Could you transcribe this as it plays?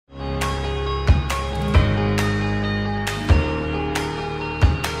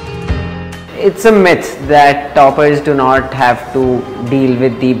It's a myth that toppers do not have to deal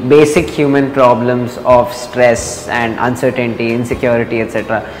with the basic human problems of stress and uncertainty, insecurity,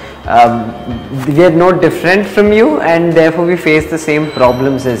 etc. We are no different from you, and therefore we face the same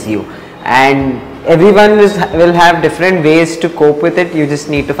problems as you. And everyone will have different ways to cope with it. You just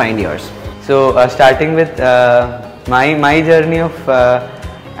need to find yours. So starting with my journey of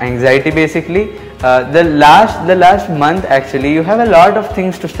anxiety, basically. The last month actually, you have a lot of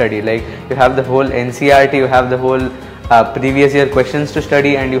things to study. Like you have the whole NCERT, you have the whole previous year questions to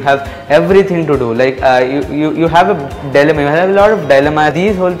study, and you have everything to do. Like you have a dilemma, you have a lot of dilemma.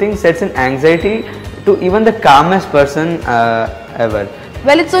 These whole things sets in anxiety to even the calmest person ever.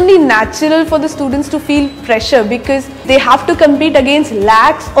 Well, it's only natural for the students to feel pressure because they have to compete against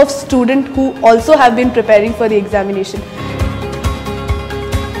lakhs of students who also have been preparing for the examination.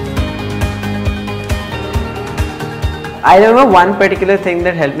 I remember one particular thing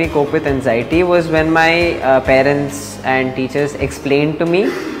that helped me cope with anxiety was when my parents and teachers explained to me,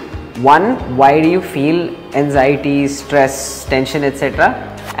 one, why do you feel anxiety, stress, tension, etc.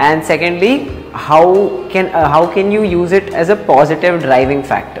 And secondly, how can you use it as a positive driving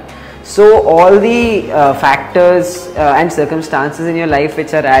factor. So all the factors and circumstances in your life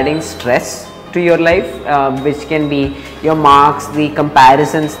which are adding stress to your life, which can be your marks, the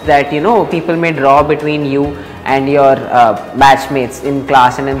comparisons that people may draw between you and your batchmates in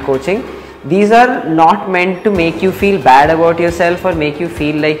class and in coaching, these are not meant to make you feel bad about yourself or make you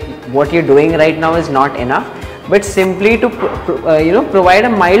feel like what you're doing right now is not enough, but simply to provide a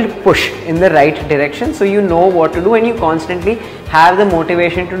mild push in the right direction, so you know what to do and you constantly have the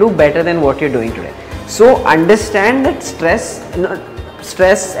motivation to do better than what you're doing today. So understand that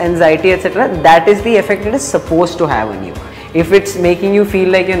stress, anxiety, etc., that is the effect it is supposed to have on you. If it's making you feel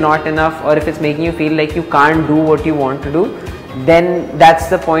like you're not enough, or if it's making you feel like you can't do what you want to do, then that's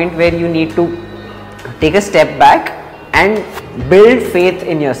the point where you need to take a step back and build faith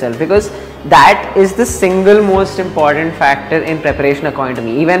in yourself, because that is the single most important factor in preparation, according to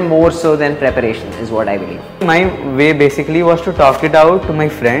me, even more so than preparation is what I believe. My way basically was to talk it out to my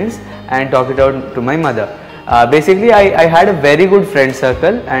friends and talk it out to my mother. Basically I had a very good friend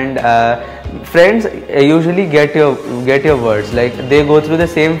circle, and friends usually get your words, like they go through the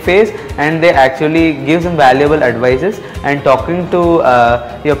same phase and they actually give some valuable advices. And talking to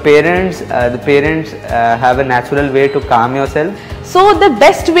your parents, the parents have a natural way to calm yourself. So the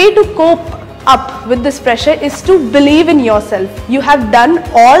best way to cope up with this pressure is to believe in yourself. You have done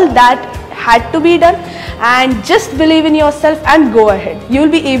all that had to be done, and just believe in yourself and go ahead. You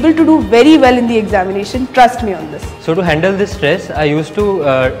will be able to do very well in the examination. Trust me on this. So to handle this stress, I used to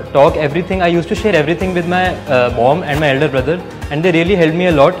I used to share everything with my mom and my elder brother, and they really helped me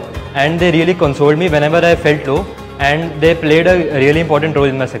a lot, and they really consoled me whenever I felt low, and they played a really important role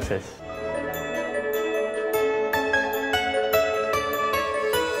in my success.